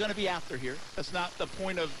not what he's going to be after here. That's not the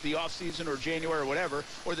point of the offseason or January or whatever,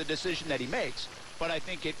 or the decision that he makes. But I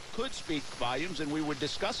think it could speak volumes, and we would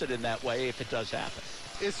discuss it in that way if it does happen.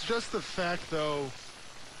 It's just the fact, though,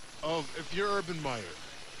 of if you're Urban Meyer,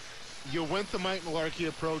 you went the Mike Mularkey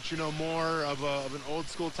approach, more of an old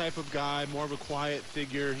school type of guy, more of a quiet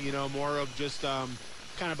figure, more of just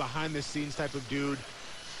kind of behind the scenes type of dude.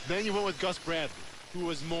 Then you went with Gus Bradley, who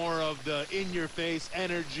was more of the in-your-face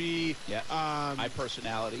energy. Yeah. High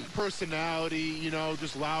personality.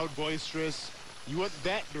 Just loud, boisterous. You went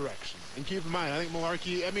that direction. And keep in mind, I think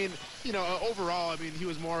Mularkey, overall, he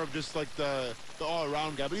was more of just like the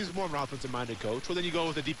all-around guy, but he's more of an offensive-minded coach. Well, then you go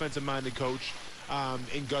with a defensive-minded coach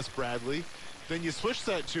in Gus Bradley. Then you switch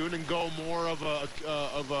that tune and go more of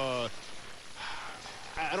a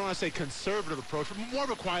I don't want to say conservative approach, but more of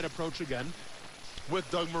a quiet approach again with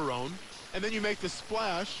Doug Marrone. And then you make the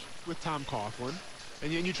splash with Tom Coughlin.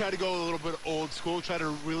 And you try to go a little bit old school, try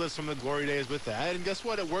to relive some of the glory days with that. And guess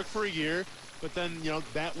what? It worked for a year, but then,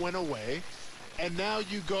 that went away. And now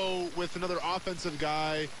you go with another offensive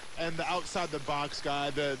guy and the outside-the-box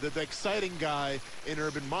guy, the exciting guy in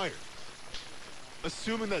Urban Meyer.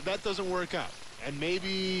 Assuming that doesn't work out. And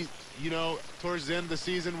maybe, towards the end of the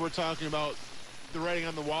season, we're talking about the writing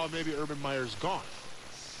on the wall, maybe Urban Meyer's gone.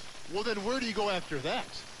 Well, then where do you go after that?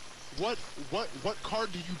 What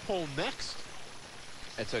card do you pull next?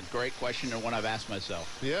 It's a great question and one I've asked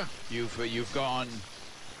myself. Yeah. You've gone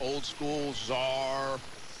old school, czar,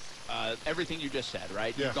 everything you just said,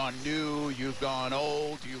 right? Yeah. You've gone new, you've gone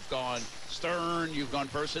old, you've gone stern, you've gone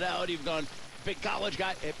personality, you've gone big college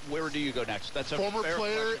guy. Where do you go next? That's a former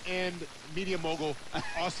player question. and media mogul,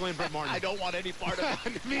 Austin Brett Martin. I don't want any part of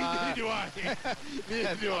it. Neither do I.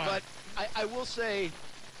 Neither do I. But I will say,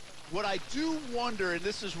 what I do wonder, and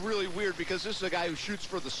this is really weird because this is a guy who shoots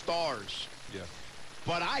for the stars. Yeah.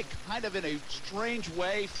 But I kind of, in a strange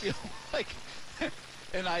way, feel like,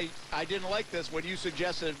 and I didn't like this when you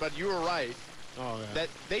suggested it, but you were right. Oh, yeah. That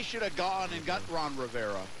they should have gone and got Ron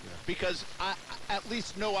Rivera because I at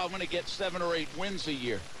least know I'm going to get 7 or 8 wins a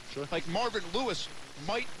year. Sure. Like Marvin Lewis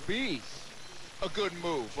might be a good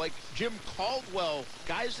move. Like Jim Caldwell,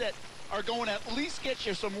 guys that are going to at least get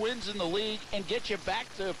you some wins in the league and get you back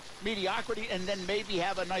to mediocrity, and then maybe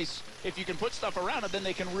have a nice, if you can put stuff around it, then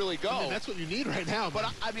they can really go. That's what you need right now.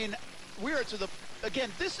 But we are to the,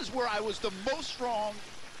 again, this is where I was the most wrong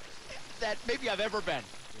that maybe I've ever been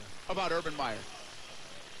about Urban Meyer,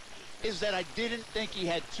 is that I didn't think he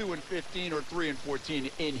had 2-15 or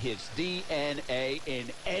 3-14 in his DNA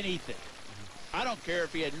in anything. I don't care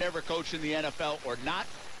if he had never coached in the NFL or not.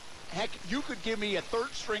 Heck, you could give me a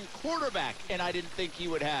third-string quarterback, and I didn't think he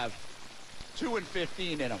would have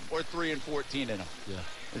 2-15 in him or 3-14 in him. Yeah.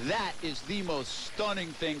 That is the most stunning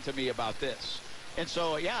thing to me about this. And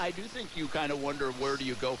so, yeah, I do think you kind of wonder where do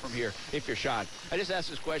you go from here if you're Sean. I just asked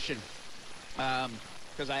this question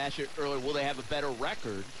because I asked you earlier, will they have a better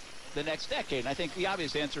record the next decade? And I think the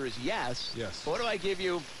obvious answer is yes. Yes. But what do I give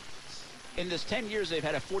you? In this 10 years, they've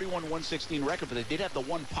had a 41-116 record, but they did have the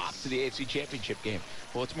one pop to the AFC Championship game.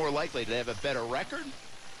 Well, it's more likely, do they have a better record,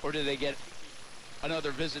 or do they get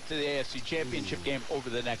another visit to the AFC Championship game over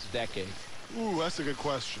the next decade? Ooh, that's a good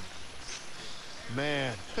question.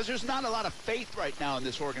 Man. Because there's not a lot of faith right now in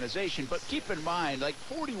this organization, but keep in mind, like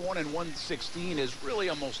 41-116 is really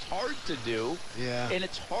almost hard to do. Yeah. And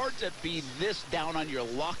it's hard to be this down on your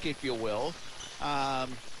luck, if you will.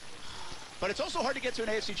 But it's also hard to get to an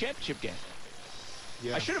AFC Championship game.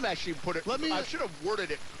 Yeah. I should have actually I should have worded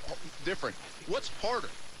it different. What's harder?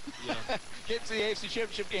 Yeah. Get to the AFC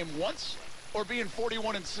Championship game once or being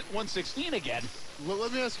 41-116 again? Well,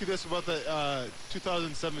 let me ask you this about the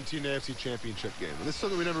 2017 AFC Championship game. And this is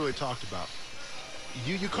something we never really talked about.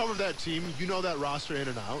 You covered that team. You know that roster in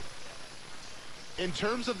and out. In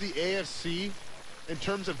terms of the AFC, in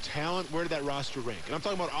terms of talent, where did that roster rank? And I'm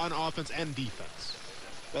talking about on offense and defense.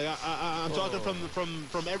 Like I'm talking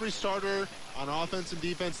from every starter on offense and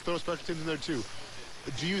defense, throw special teams in there too.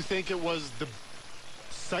 Do you think it was the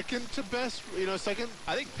second to best? Second?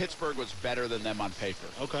 I think Pittsburgh was better than them on paper.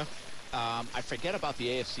 Okay. I forget about the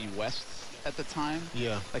AFC West at the time.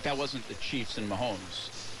 Yeah. Like that wasn't the Chiefs and Mahomes.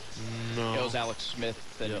 No. It was Alex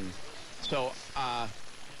Smith. And so I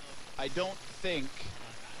don't think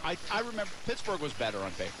I remember Pittsburgh was better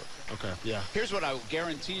on paper. Okay, yeah. Here's what I will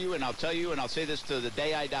guarantee you, and I'll tell you, and I'll say this to the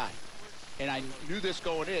day I die. And I knew this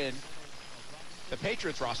going in. The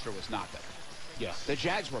Patriots roster was not better. Yeah. The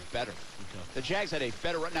Jags were better. Okay. The Jags had a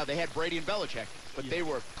better. Now, they had Brady and Belichick, but they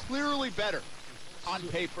were clearly better on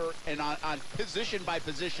paper and on position by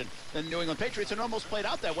position than New England Patriots, and almost played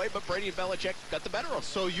out that way, but Brady and Belichick got the better of them.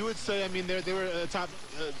 So you would say, I mean, they were a top,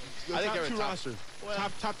 I think they were two top, roster.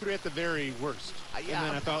 well, top three at the very worst. Yeah, and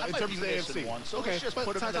then I thought, in terms of the AFC. One, so okay, let's just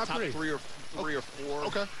put them in the top three or four.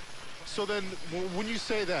 Okay. So then, when you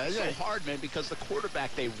say that, it's so hard, man, because the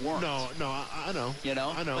quarterback they weren't. No, I know. You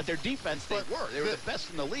know, I know. But their defense, they were. They were the best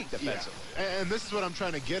in the league defensively. Yeah. And this is what I'm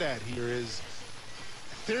trying to get at here is,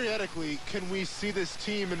 theoretically, can we see this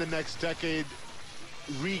team in the next decade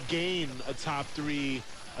regain a top three,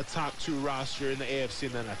 a top two roster in the AFC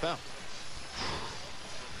and the NFL?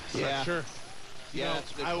 Yeah. Not sure. Yeah,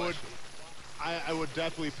 that's a good question. I would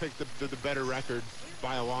definitely pick the better record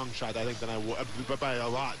by a long shot, I think, than I would, but by a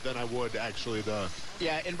lot than I would actually the.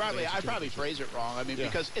 Yeah, and probably I probably phrase it wrong. I mean,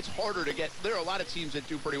 because it's harder to get. There are a lot of teams that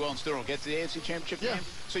do pretty well and still don't get to the AFC Championship game.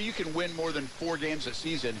 So you can win more than 4 games a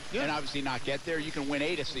season and obviously not get there. You can win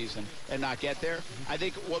 8 a season and not get there. I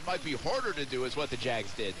think what might be harder to do is what the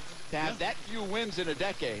Jags did, to have that few wins in a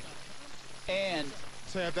decade, and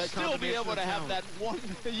to have that still be able to have that one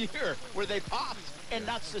year where they popped and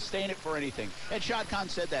not sustain it for anything. And Shad Khan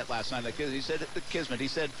said that last night. He said at Kismet, he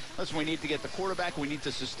said, listen, we need to get the quarterback. We need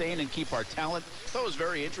to sustain and keep our talent. I thought it was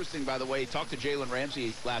very interesting, by the way. He talked to Jalen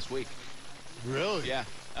Ramsey last week. Really? Yeah.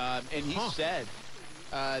 And he said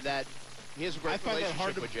that he has a great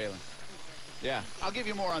relationship with Jalen. Yeah. I'll give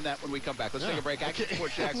you more on that when we come back. Let's take a break. Action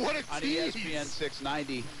Sports Jax on ESPN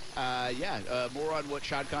 690. More on what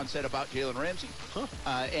Shad Khan said about Jalen Ramsey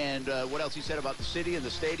and what else he said about the city and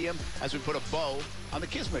the stadium as we put a bow on the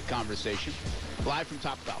Kismet conversation. Live from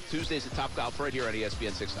Topgolf. Tuesdays at Topgolf right here on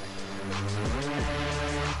ESPN 690.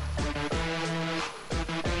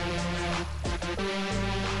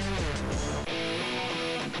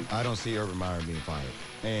 I don't see Urban Meyer being fired.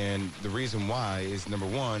 And the reason why is, number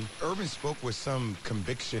one, Urban spoke with some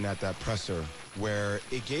conviction at that presser where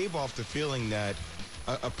it gave off the feeling that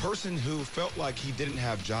a person who felt like he didn't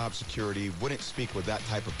have job security wouldn't speak with that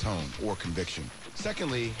type of tone or conviction.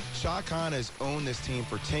 Secondly, Shad Khan has owned this team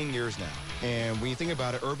for 10 years now. And when you think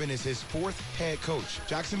about it, Urban is his 4th head coach.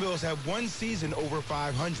 Jacksonville has had 1 season over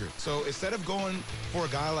 500. So instead of going for a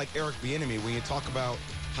guy like Eric Bieniemy, when you talk about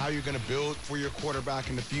how you're going to build for your quarterback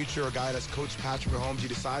in the future, a guy that's coached Patrick Mahomes, you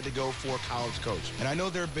decide to go for a college coach. And I know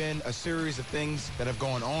there have been a series of things that have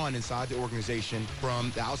gone on inside the organization from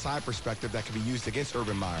the outside perspective that can be used against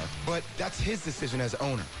Urban Meyer, but that's his decision as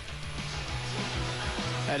owner.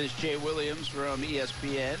 That is Jay Williams from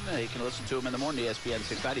ESPN. You can listen to him in the morning, ESPN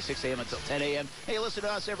 690, 6 a.m. until 10 a.m. Hey, listen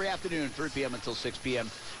to us every afternoon, 3 p.m. until 6 p.m.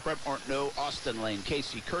 Brent Martineau, Austin Lane,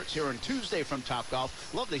 Casey Kurtz here on Tuesday from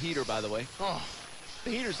Topgolf. Love the heater, by the way. Oh,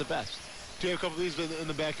 the heater's the best. Do you have a couple of these in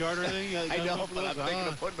the backyard or anything? I know, but I'm thinking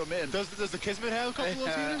of putting them in. Does the Kismet have a couple of those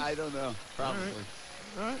heaters? I don't know. Probably.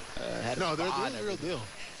 All right. No, they're the real deal.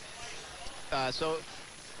 So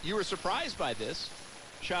you were surprised by this.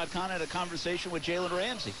 Shad Khan had a conversation with Jalen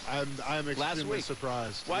Ramsey. I'm extremely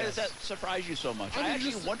surprised. Why does that surprise you so much? I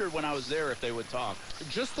actually wondered when I was there if they would talk.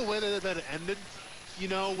 Just the way that it ended, you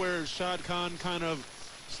know, where Shad Khan kind of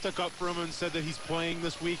stuck up for him and said that he's playing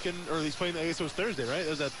this weekend, or he's playing, I guess it was Thursday, right? It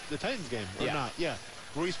was at the Titans game, or not? Yeah.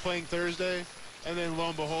 Where he's playing Thursday, and then lo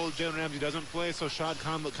and behold, Jalen Ramsey doesn't play, so Shad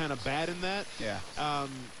Khan looked kind of bad in that. Yeah.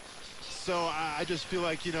 So I just feel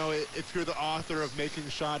like, you know, if you're the author of making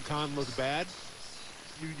Shad Khan look bad,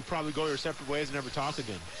 you probably go your separate ways and never talk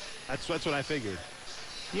again. That's what I figured.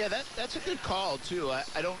 Yeah, that's a good call, too.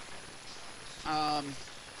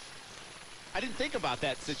 I didn't think about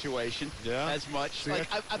that situation as much. See,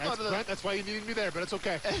 like I thought of that's why you needed me there, but it's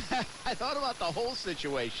okay. I thought about the whole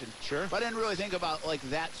situation. Sure. But I didn't really think about like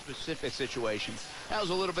that specific situation. That was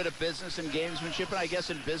a little bit of business and gamesmanship, and I guess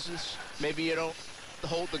in business maybe you don't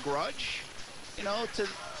hold the grudge, you know, to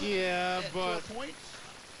but to a point.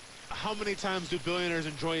 How many times do billionaires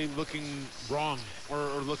enjoy looking wrong or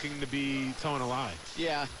looking to be telling a lie?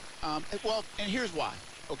 Yeah. Well, and here's why.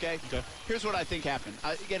 Okay? Here's what I think happened.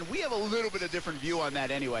 Again, we have a little bit of different view on that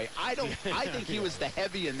anyway. I think he was the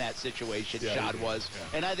heavy in that situation, Shad was.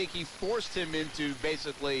 Yeah. And I think he forced him into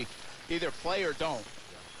basically either play or don't.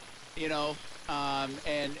 You know?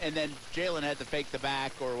 And then Jalen had to fake the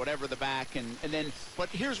back or whatever the back. And then, but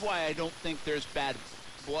here's why I don't think there's bad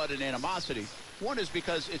blood and animosity. One is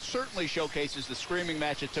because it certainly showcases the screaming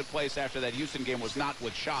match that took place after that Houston game was not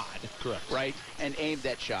with Shad. Correct. Right? And aimed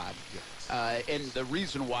at Shad. Yeah. And the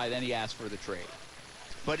reason why then he asked for the trade.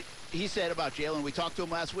 But he said about Jalen, we talked to him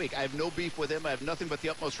last week, I have no beef with him. I have nothing but the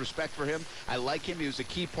utmost respect for him. I like him. He was a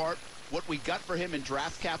key part. What we got for him in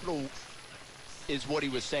draft capital is what he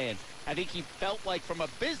was saying. I think he felt like from a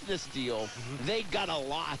business deal, they got a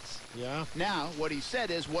lot. Yeah. Now, what he said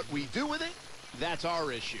is what we do with it, That's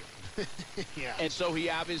our issue. Yeah. And so he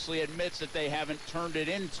obviously admits that they haven't turned it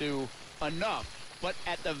into enough. But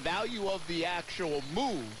at the value of the actual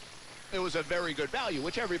move, it was a very good value,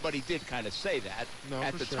 which everybody did kind of say that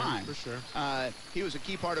at the time. For sure. He was a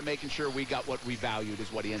key part of making sure we got what we valued,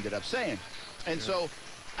 is what he ended up saying. And so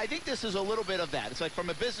I think this is a little bit of that. It's like from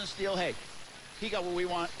a business deal, hey, he got what we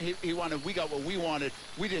want. He wanted. We got what we wanted.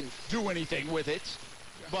 We didn't do anything with it.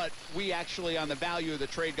 But we actually, on the value of the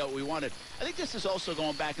trade, got what we wanted. I think this is also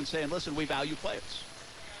going back and saying, listen, we value players.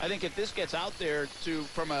 I think if this gets out there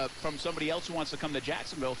from somebody else who wants to come to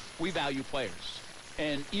Jacksonville, we value players.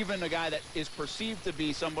 And even a guy that is perceived to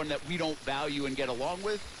be someone that we don't value and get along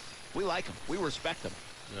with, we like him. We respect him.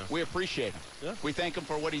 Yeah. We appreciate him. Yeah. We thank him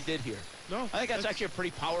for what he did here. No, I think that's actually a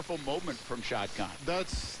pretty powerful moment from Shad Khan.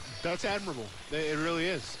 That's admirable. It really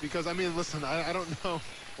is. Because, I mean, listen, I don't know.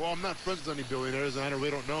 Well, I'm not friends with any billionaires, and I really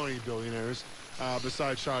don't know any billionaires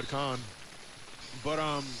besides Shad Khan. But,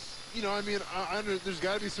 you know, I mean, there's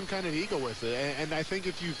got to be some kind of ego with it. And I think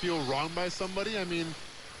if you feel wronged by somebody, I mean,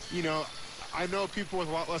 you know, I know people with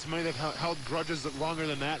a lot less money that have held grudges longer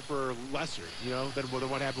than that for lesser, you know, than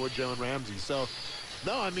what happened with Jalen Ramsey. So,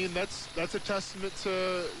 no, I mean, that's a testament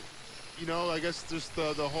to, you know, I guess just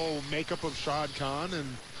the whole makeup of Shad Khan.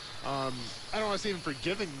 And I don't want to say even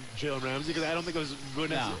forgiving Jalen Ramsey, because I don't think it was good.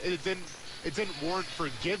 No. It didn't warrant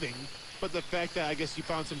forgiving. But the fact that I guess you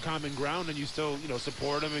found some common ground and you still, you know,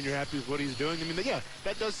 support him and you're happy with what he's doing. I mean, yeah,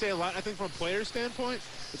 that does say a lot. I think from a player standpoint,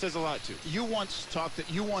 it says a lot too. You once thought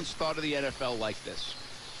of the NFL like this.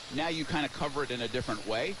 Now you kind of cover it in a different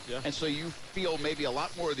way. Yeah. And so you feel maybe a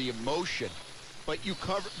lot more of the emotion, but you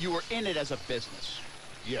were in it as a business.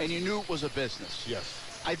 Yes. And you knew it was a business. Yes.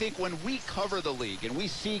 I think when we cover the league and we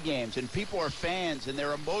see games and people are fans and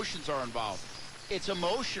their emotions are involved, it's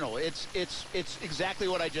emotional. It's exactly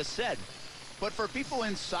what I just said. But for people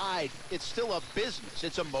inside, it's still a business.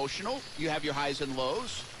 It's emotional. You have your highs and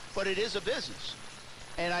lows, but it is a business.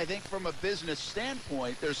 And I think from a business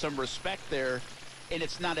standpoint, there's some respect there, and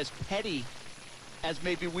it's not as petty as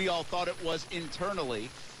maybe we all thought it was internally,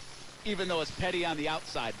 even though it's petty on the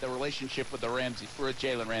outside, the relationship with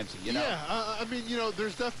Jalen Ramsey, you know? Yeah, I mean, you know,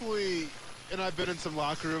 there's definitely, and I've been in some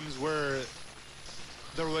locker rooms where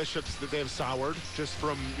the relationships that they've soured just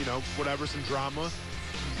from, you know, whatever, some drama.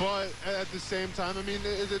 But at the same time, I mean,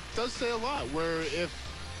 it does say a lot where if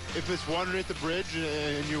it's water underneath the bridge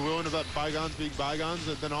and you're willing to let bygones be bygones,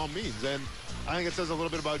 then all means. And I think it says a little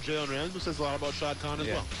bit about Jalen Ramsey, but it says a lot about Shad Khan as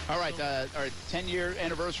well. All right, our 10-year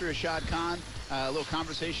anniversary of Shad Khan. A little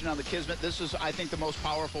conversation on the Kismet. This is, I think, the most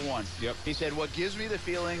powerful one. Yep. He said, what gives me the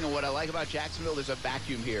feeling and what I like about Jacksonville, there's a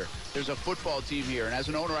vacuum here. There's a football team here. And as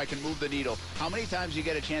an owner, I can move the needle. How many times do you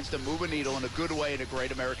get a chance to move a needle in a good way in a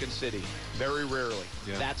great American city? Very rarely.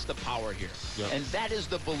 Yeah. That's the power here. Yep. And that is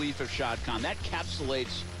the belief of Shad Khan. That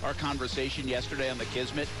encapsulates our conversation yesterday on the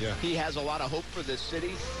Kismet. Yeah. He has a lot of hope for this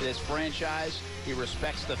city, this franchise. He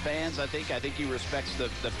respects the fans, I think. I think he respects the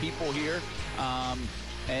people here.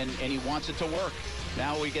 And he wants it to work.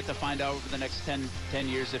 Now we get to find out over the next 10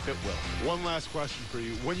 years if it will. One last question for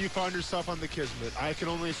you. When you found yourself on the Kismet, I can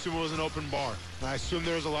only assume it was an open bar. And I assume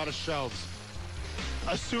there was a lot of shelves.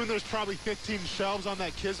 Assume there's probably 15 shelves on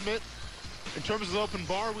that Kismet. In terms of the open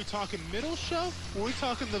bar, are we talking middle shelf? Are we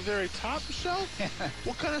talking the very top shelf?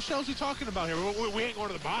 What kind of shelves are we talking about here? We ain't going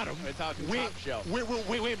to the bottom. We're talking top shelf.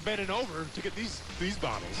 We ain't bending over to get these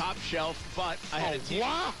bottles. Top shelf, but I had a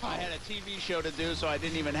TV show to do, so I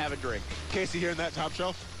didn't even have a drink. Casey hearing that top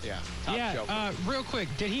shelf? Yeah. Top shelf. Real quick,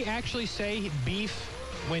 did he actually say beef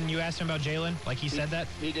when you asked him about Jalen? Like he said that?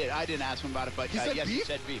 He did. I didn't ask him about it, but yes, beef? He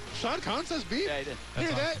said beef. Shad Khan says beef? Yeah, he did.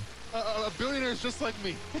 Hear that? A billionaire is just like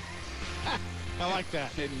me. I like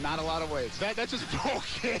that. In not a lot of ways. That's just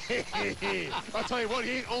okay. I'll tell you what,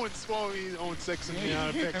 he ain't 0-6 in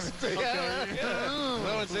the picks. Okay.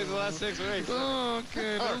 0-6 the last 6 weeks.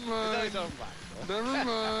 Okay, never mind. Never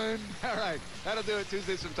mind. All right, that'll do it.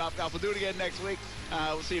 Tuesday, some Top Golf. We'll do it again next week.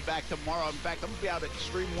 We'll see you back tomorrow. In fact, I'm going to be out at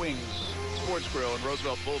Extreme Wings Sports Grill on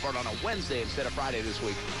Roosevelt Boulevard on a Wednesday instead of Friday this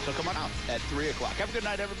week. So come on out at 3 o'clock. Have a good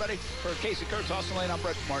night, everybody. For Casey Kurtz, Austin Lane, I'm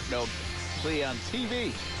Brett Martineau. See you on TV,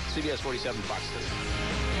 CBS 47 Fox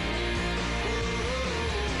 30.